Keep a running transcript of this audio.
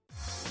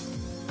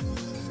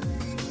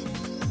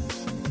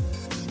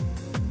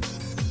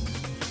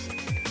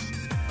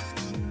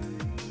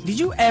Did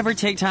you ever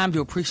take time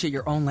to appreciate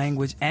your own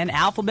language and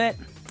alphabet?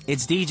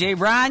 It's DJ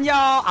Brian,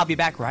 y'all. I'll be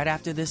back right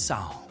after this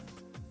song.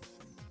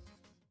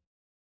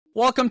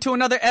 Welcome to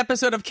another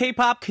episode of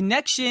K-Pop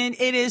Connection.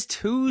 It is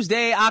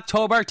Tuesday,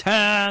 October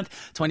 10th,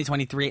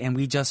 2023, and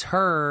we just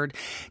heard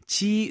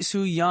Ji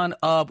Soo-yeon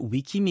of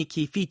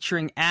Wikimiki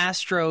featuring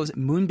Astro's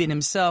Moonbin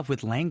himself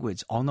with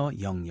language, 언어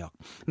영역.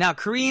 Now,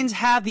 Koreans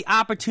have the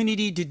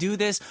opportunity to do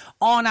this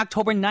on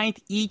October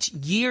 9th each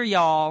year,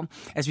 y'all,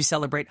 as we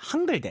celebrate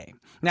Hangul Day.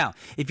 Now,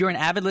 if you're an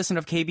avid listener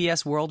of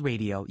KBS World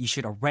Radio, you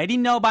should already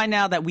know by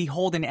now that we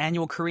hold an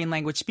annual Korean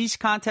language speech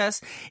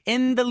contest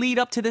in the lead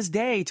up to this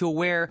day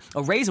to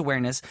raise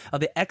awareness of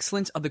the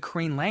excellence of the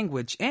Korean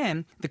language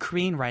and the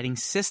Korean writing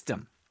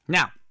system.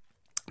 Now,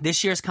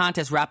 this year's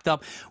contest wrapped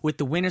up with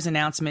the winner's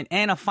announcement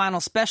and a final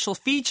special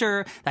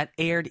feature that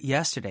aired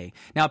yesterday.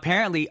 Now,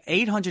 apparently,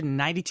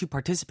 892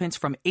 participants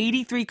from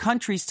 83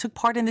 countries took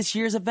part in this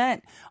year's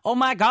event. Oh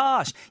my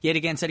gosh! Yet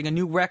again, setting a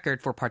new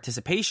record for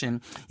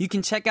participation. You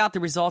can check out the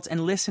results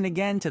and listen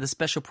again to the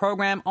special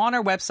program on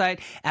our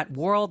website at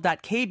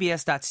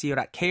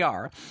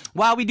world.kbs.co.kr.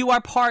 While we do our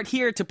part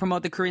here to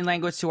promote the Korean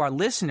language to our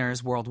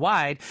listeners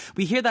worldwide,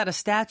 we hear that a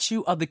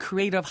statue of the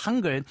creator of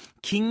Hangul,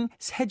 King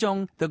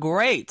Sejong the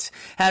Great,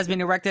 has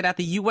been erected at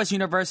the U.S.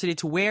 University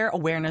to wear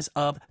awareness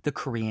of the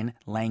Korean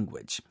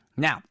language.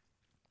 Now,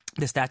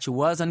 the statue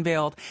was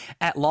unveiled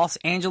at Los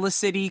Angeles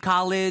City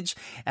College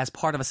as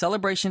part of a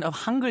celebration of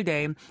Hangul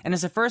Day, and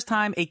it's the first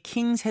time a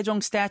King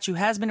Sejong statue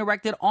has been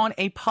erected on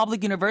a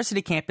public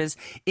university campus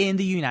in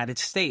the United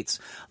States.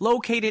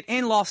 Located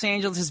in Los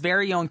Angeles'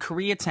 very own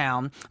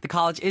Koreatown, the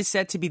college is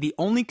said to be the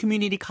only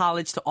community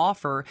college to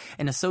offer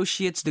an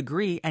associate's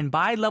degree and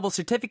bi-level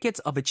certificates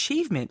of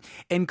achievement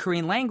in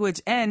Korean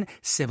language and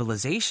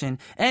civilization,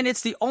 and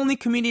it's the only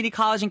community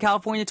college in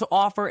California to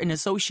offer an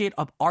associate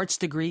of arts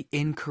degree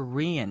in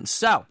Korean.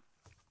 So,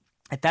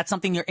 if that's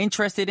something you're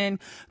interested in,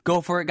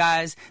 go for it,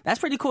 guys. That's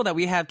pretty cool that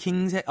we have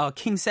King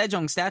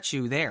Sejong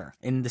statue there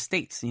in the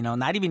States. You know,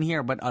 not even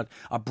here, but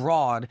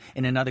abroad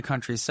in another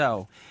country.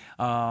 So,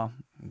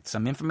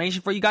 some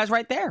information for you guys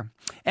right there.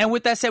 And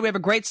with that said, we have a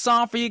great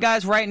song for you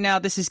guys right now.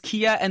 This is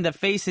Kia and the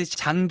Faces,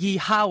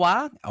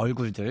 장기하와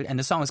얼굴들, and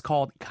the song is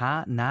called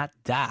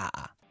가나다.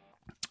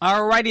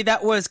 Alrighty,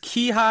 that was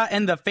Kiha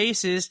and the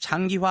Faces,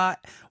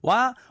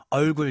 장기화와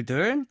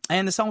얼굴들,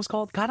 and the song was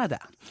called Canada.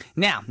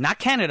 Now, not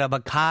Canada,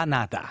 but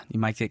Canada. You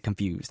might get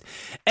confused.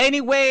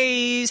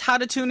 Anyways, how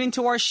to tune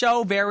into our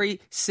show?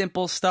 Very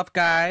simple stuff,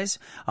 guys.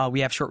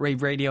 We have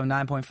shortwave radio,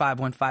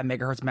 9.515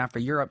 megahertz bound for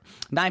Europe,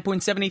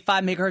 9.785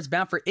 megahertz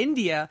bound for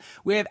India.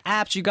 We have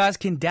apps you guys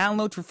can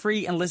download for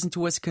free and listen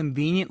to us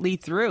conveniently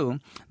through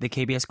the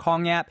KBS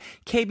Kong app,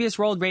 KBS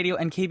World Radio,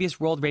 and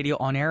KBS World Radio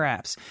on-air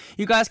apps.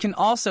 You guys can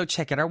also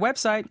check out our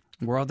website,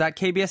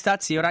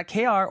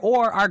 world.kbs.co.kr,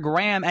 or our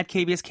gram at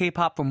KBS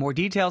K-Pop for more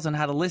details on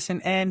how to listen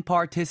and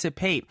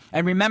participate.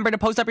 And remember to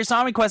post up your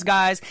song requests,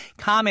 guys,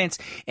 comments,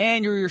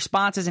 and your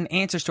responses and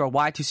answers to our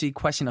Y2C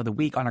question of the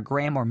week on our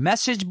gram or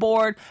message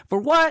board for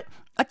what?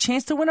 A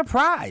chance to win a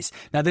prize.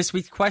 Now, this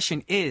week's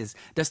question is,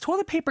 does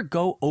toilet paper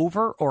go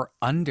over or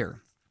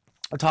under?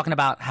 We're talking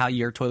about how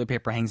your toilet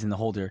paper hangs in the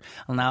holder.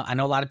 Now, I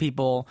know a lot of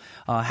people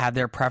have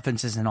their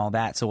preferences and all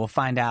that, so we'll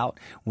find out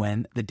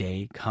when the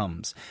day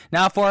comes.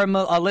 Now, for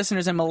our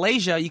listeners in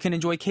Malaysia, you can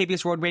enjoy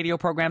KBS World Radio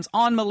programs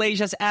on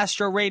Malaysia's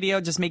Astro Radio.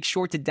 Just make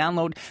sure to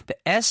download the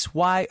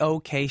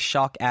SYOK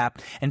Shock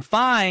app and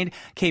find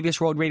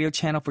KBS World Radio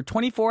channel for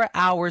 24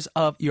 hours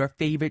of your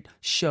favorite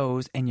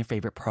shows and your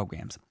favorite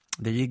programs.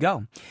 There you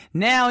go.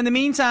 Now, in the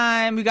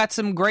meantime, we got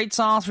some great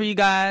songs for you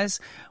guys.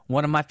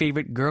 One of my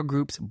favorite girl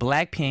groups,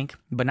 Blackpink,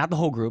 but not the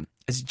whole group,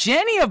 is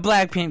Jennie of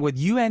Blackpink with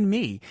You and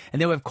Me.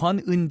 And then we have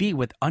Kwon Eun-bi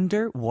with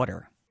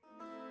Underwater.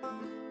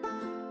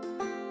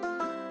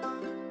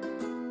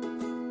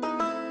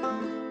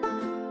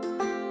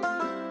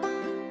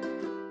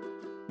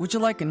 Would you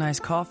like a nice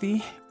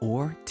coffee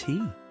or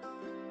tea?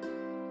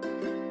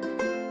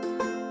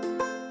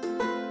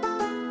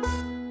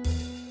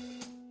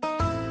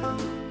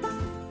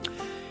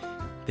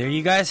 There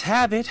you guys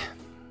have it.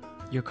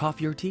 Your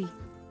coffee or tea.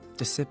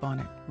 Just sip on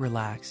it,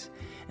 relax,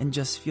 and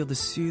just feel the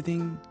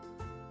soothing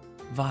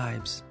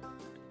vibes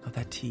of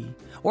that tea.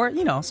 Or,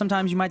 you know,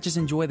 sometimes you might just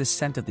enjoy the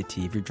scent of the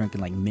tea. If you're drinking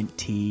like mint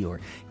tea or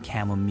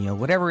chamomile,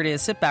 whatever it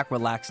is, sit back,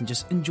 relax, and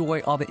just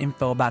enjoy all the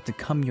info about to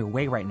come your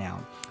way right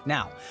now.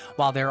 Now,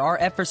 while there are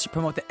efforts to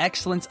promote the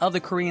excellence of the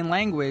Korean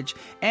language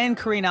and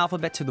Korean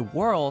alphabet to the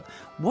world,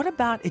 what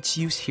about its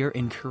use here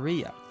in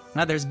Korea?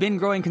 Now, there's been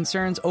growing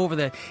concerns over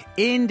the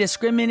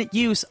indiscriminate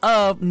use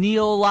of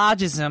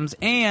neologisms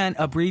and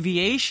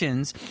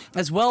abbreviations,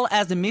 as well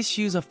as the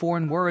misuse of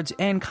foreign words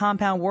and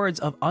compound words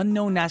of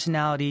unknown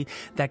nationality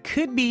that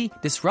could be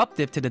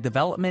disruptive to the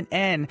development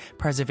and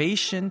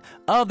preservation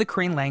of the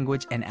Korean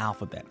language and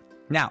alphabet.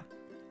 Now,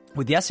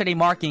 with yesterday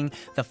marking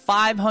the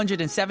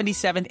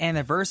 577th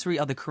anniversary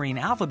of the Korean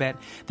alphabet,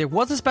 there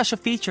was a special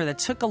feature that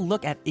took a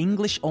look at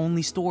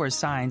English-only stores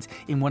signs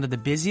in one of the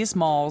busiest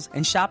malls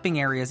and shopping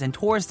areas and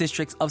tourist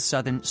districts of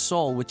southern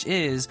Seoul, which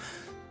is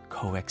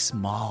COEX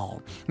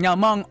Mall. Now,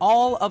 among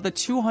all of the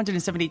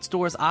 278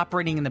 stores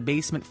operating in the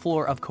basement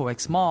floor of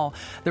COEX Mall,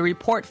 the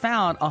report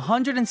found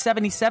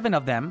 177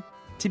 of them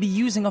to be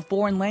using a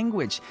foreign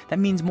language. That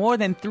means more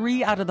than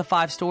 3 out of the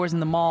 5 stores in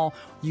the mall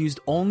used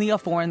only a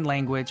foreign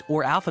language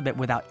or alphabet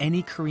without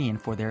any Korean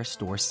for their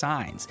store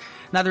signs.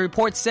 Now, the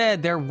report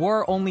said there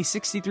were only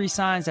 63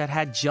 signs that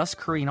had just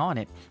Korean on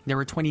it. There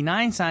were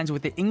 29 signs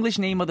with the English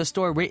name of the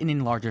store written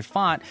in larger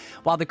font,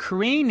 while the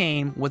Korean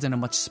name was in a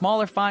much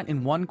smaller font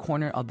in one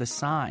corner of the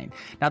sign.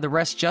 Now, the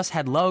rest just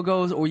had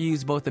logos or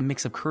used both a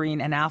mix of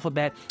Korean and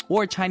alphabet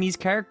or Chinese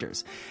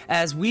characters.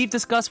 As we've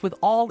discussed with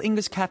all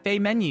English cafe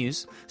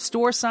menus,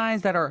 store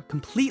signs that are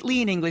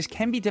completely in English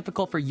can be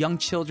difficult for young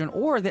children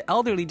or the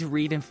elderly to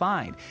read and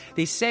find.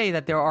 They say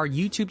that there are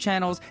YouTube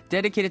channels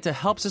dedicated to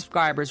help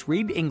subscribers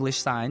read English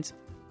signs,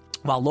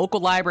 while local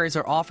libraries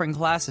are offering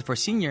classes for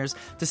seniors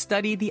to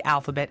study the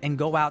alphabet and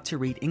go out to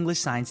read English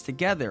signs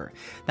together.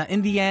 Now,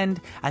 in the end,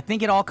 I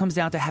think it all comes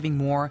down to having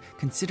more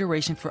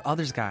consideration for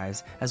others,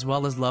 guys, as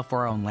well as love for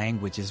our own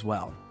language as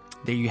well.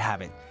 There you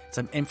have it.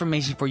 Some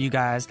information for you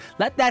guys.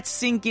 Let that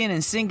sink in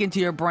and sink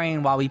into your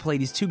brain while we play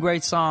these 2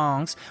 great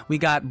songs. We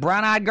got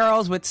Brown Eyed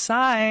Girls with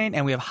Sign,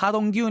 and we have Ha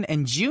Dong-gyun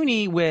and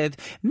Junie with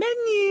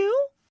Menu.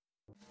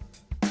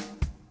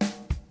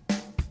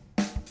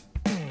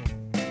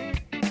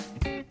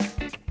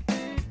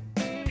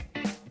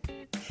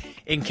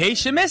 In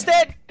case you missed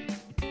it,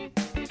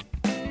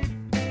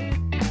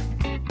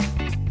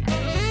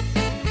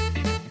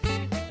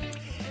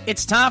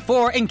 it's time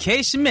for In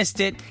Case You Missed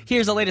It.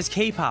 Here's the latest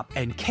K-pop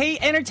and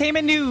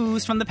K-entertainment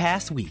news from the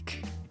past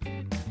week.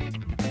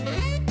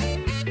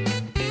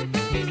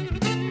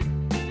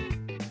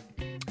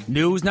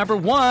 News number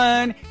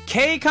 1,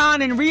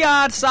 KCON in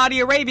Riyadh,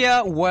 Saudi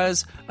Arabia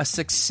was a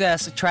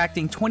success,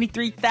 attracting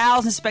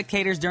 23,000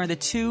 spectators during the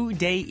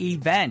 2-day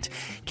event.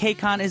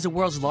 KCON is the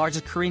world's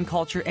largest Korean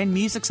culture and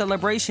music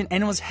celebration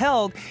and was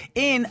held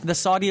in the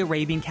Saudi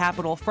Arabian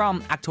capital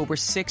from October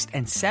 6th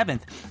and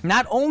 7th.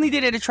 Not only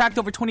did it attract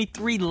over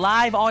 23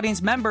 live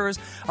audience members,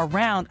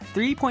 around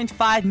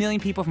 3.5 million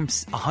people from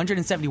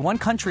 171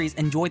 countries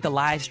enjoyed the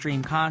live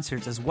stream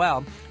concerts as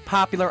well.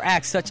 Popular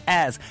acts such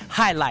as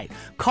Highlight,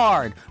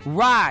 Card,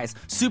 Rise,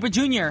 Super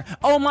Junior,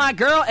 Oh My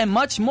Girl, and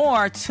much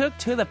more took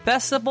to the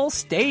festival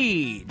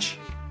stage.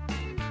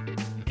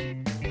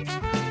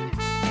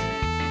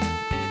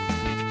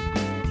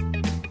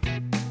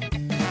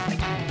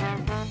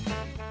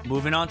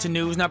 Moving on to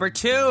news number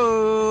 2.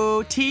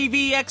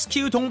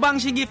 TVXQ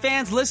동방신기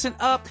fans, listen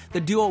up.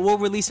 The duo will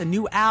release a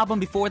new album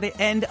before the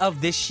end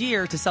of this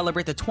year to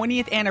celebrate the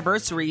 20th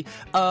anniversary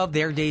of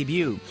their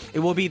debut. It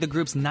will be the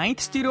group's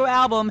 9th studio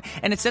album,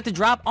 and it's set to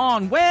drop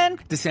on when?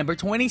 December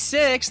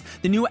 26th.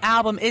 The new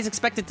album is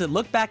expected to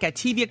look back at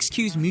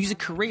TVXQ's music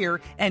career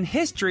and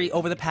history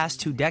over the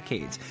past 2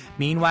 decades.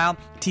 Meanwhile,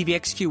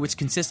 TVXQ, which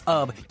consists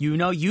of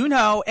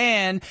Yuno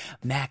and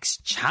Max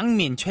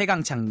Changmin,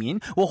 최강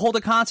Changmin, will hold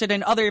a concert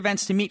and other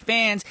events to meet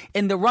fans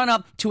in the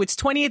run-up to its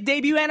 20th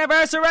debut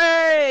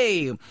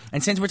anniversary.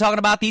 And since we're talking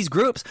about these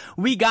groups,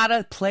 we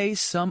gotta play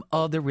some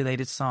other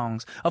related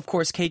songs. Of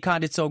course,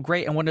 KCON did so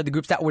great, and one of the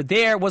groups that were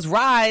there was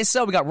Rise.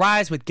 So we got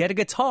Rise with Get a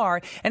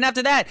Guitar, and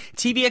after that,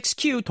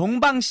 TVXQ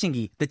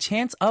동방신기, The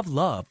Chance of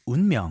Love,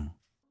 운명.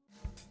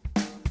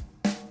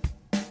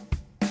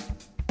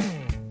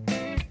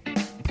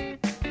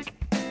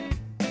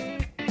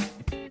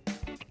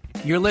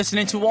 You're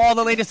listening to all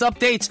the latest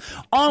updates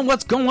on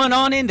what's going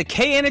on in the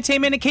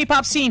K-entertainment and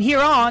K-pop scene here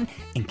on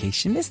In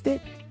Case You Missed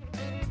It.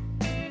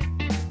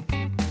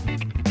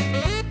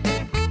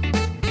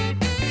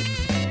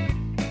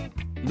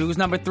 News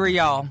number 3,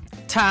 y'all.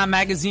 Time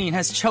magazine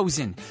has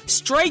chosen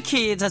Stray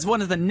Kids as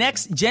one of the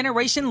next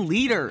generation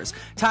leaders.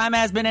 Time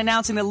has been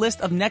announcing the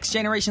list of next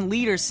generation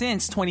leaders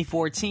since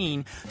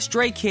 2014.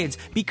 Stray Kids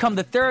become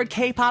the 3rd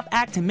K-pop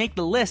act to make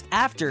the list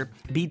after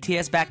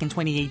BTS back in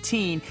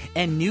 2018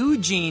 and New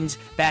Jeans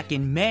back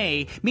in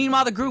May.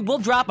 Meanwhile, the group will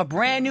drop a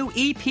brand new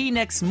EP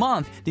next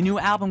month. The new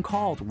album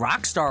called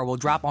Rockstar will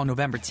drop on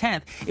November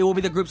 10th. It will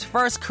be the group's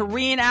first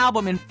Korean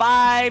album in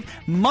 5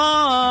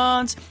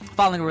 months,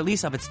 following the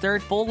release of its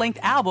 3rd full-length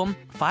album,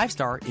 5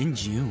 Star, in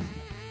June.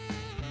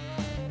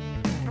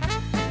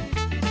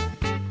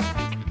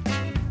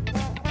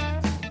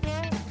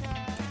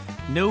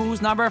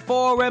 News number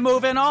 4, we're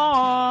moving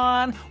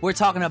on. We're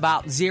talking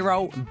about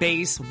Zero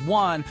Base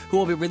One, who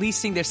will be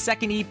releasing their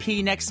 2nd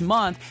EP next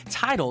month,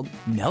 titled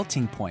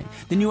Melting Point.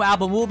 The new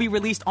album will be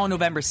released on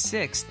November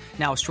 6th.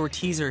 Now, a short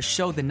teaser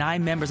showed the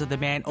 9 members of the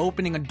band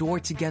opening a door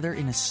together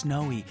in a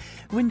snowy,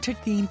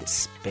 winter-themed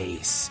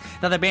space.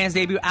 Now, the band's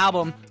debut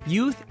album,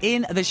 Youth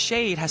in the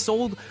Shade, has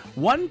sold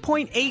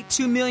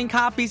 1.82 million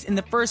copies in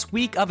the first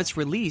week of its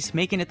release,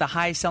 making it the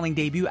highest-selling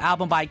debut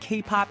album by a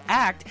K-pop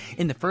act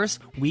in the first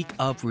week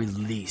of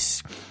release.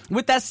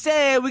 With that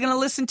said, we're going to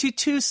listen to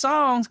 2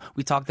 songs.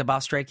 We talked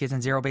about Stray Kids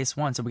and Zero Base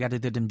One, so we got to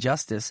do them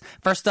justice.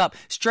 First up,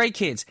 Stray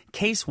Kids,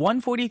 Case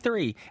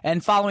 143.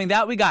 And following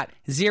that, we got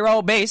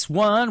Zero Base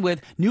One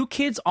with New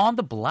Kids on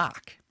the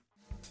Block.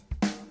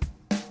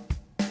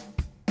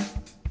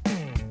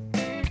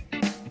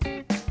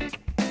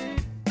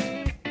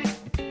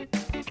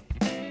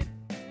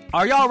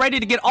 Are y'all ready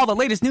to get all the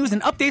latest news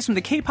and updates from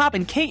the K-pop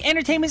and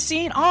K-entertainment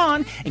scene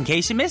on In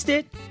Case You Missed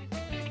It?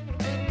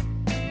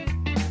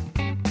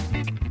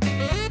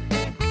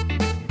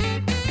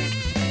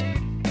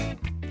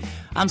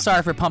 I'm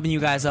sorry for pumping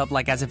you guys up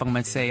like as if I'm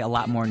going to say a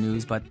lot more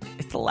news, but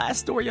it's the last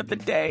story of the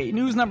day.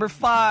 News number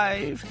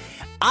 5.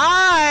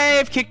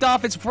 IVE kicked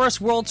off its first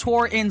world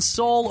tour in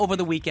Seoul over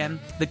the weekend.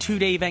 The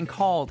 2-day event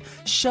called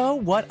Show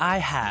What I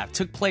Have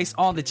took place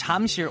on the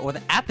Jamsil or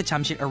at the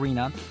Jamsil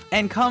Arena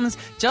and comes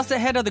just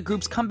ahead of the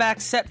group's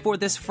comeback set for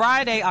this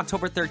Friday,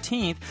 October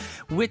 13th,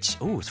 which,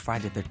 it's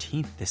Friday the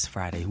 13th this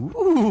Friday.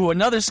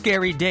 Another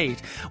scary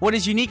date. What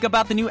is unique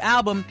about the new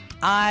album,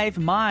 IVE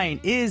Mine,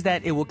 is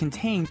that it will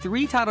contain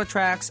 3 title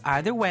tracks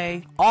either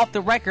way, Off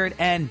the Record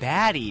and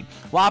Baddie.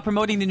 While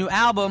promoting the new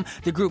album,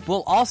 the group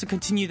will also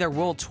continue their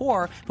world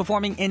tour,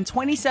 performing in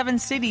 27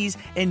 cities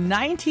in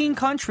 19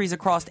 countries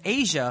across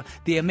Asia,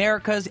 the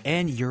Americas,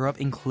 and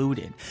Europe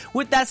included.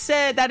 With that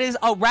said, that is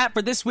a wrap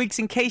for this week's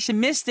In Case You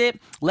Missed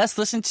It. Let's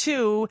listen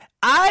to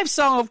IVE's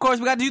song, of course.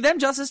 We got to do them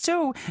justice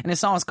too. And the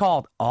song is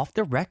called Off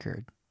the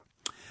Record.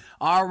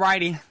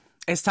 Alrighty.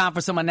 It's time for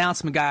some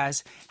announcement,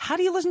 guys. How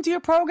do you listen to your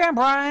program,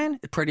 Brian?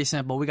 It's pretty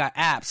simple. We got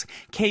apps.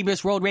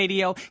 KBS World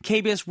Radio,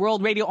 KBS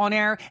World Radio On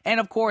Air, and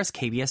of course,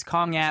 KBS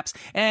Kong apps.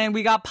 And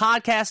we got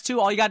podcasts too.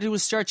 All you got to do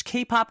is search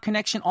K-Pop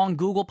Connection on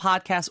Google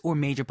Podcasts or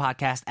major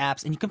podcast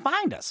apps, and you can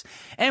find us.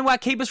 And we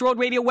got KBS World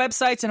Radio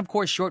websites and of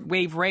course,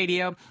 Shortwave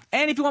Radio.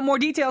 And if you want more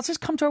details, just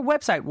come to our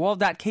website,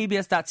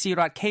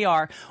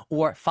 world.kbs.co.kr,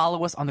 or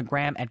follow us on the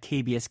gram at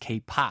KBS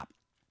K-Pop.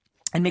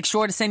 And make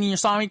sure to send in your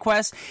song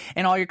requests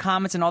and all your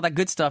comments and all that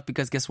good stuff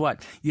because guess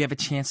what? You have a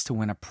chance to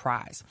win a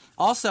prize.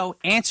 Also,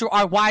 answer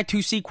our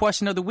Y2C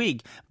question of the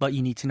week. But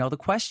you need to know the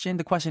question.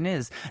 The question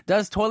is,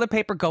 does toilet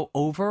paper go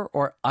over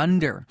or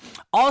under?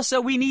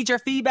 Also, we need your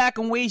feedback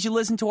on ways you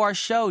listen to our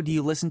show. Do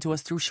you listen to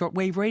us through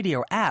shortwave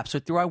radio apps or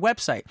through our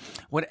website?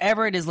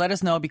 Whatever it is, let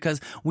us know because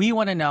we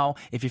want to know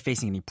if you're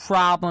facing any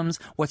problems,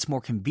 what's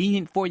more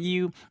convenient for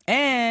you.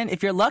 And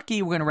if you're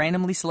lucky, we're going to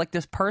randomly select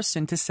this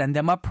person to send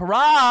them a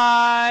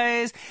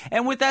prize.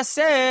 And with that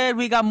said,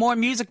 we got more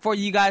music for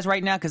you guys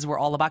right now because we're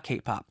all about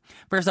K-pop.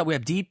 First up, we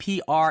have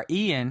DPR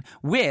Ian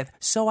with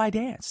So I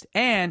Danced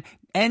and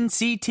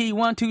NCT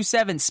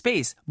 127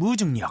 Space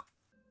무중력.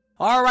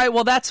 All right,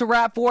 well, that's a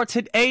wrap for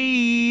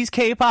today's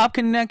K-Pop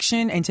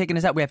Connection. And taking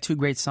us out, we have 2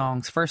 great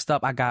songs. First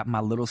up, I got my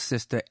little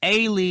sister,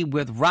 Ailee,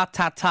 with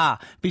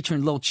Ratata,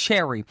 featuring Lil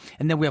Cherry.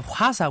 And then we have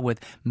Hwasa with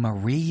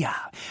Maria.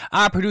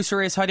 Our producer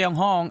is Hyeong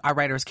Hong. Our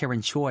writer is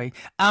Karen Choi.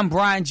 I'm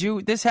Brian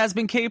Ju. This has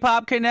been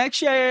K-Pop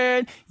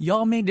Connection.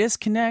 Y'all may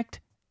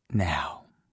disconnect now.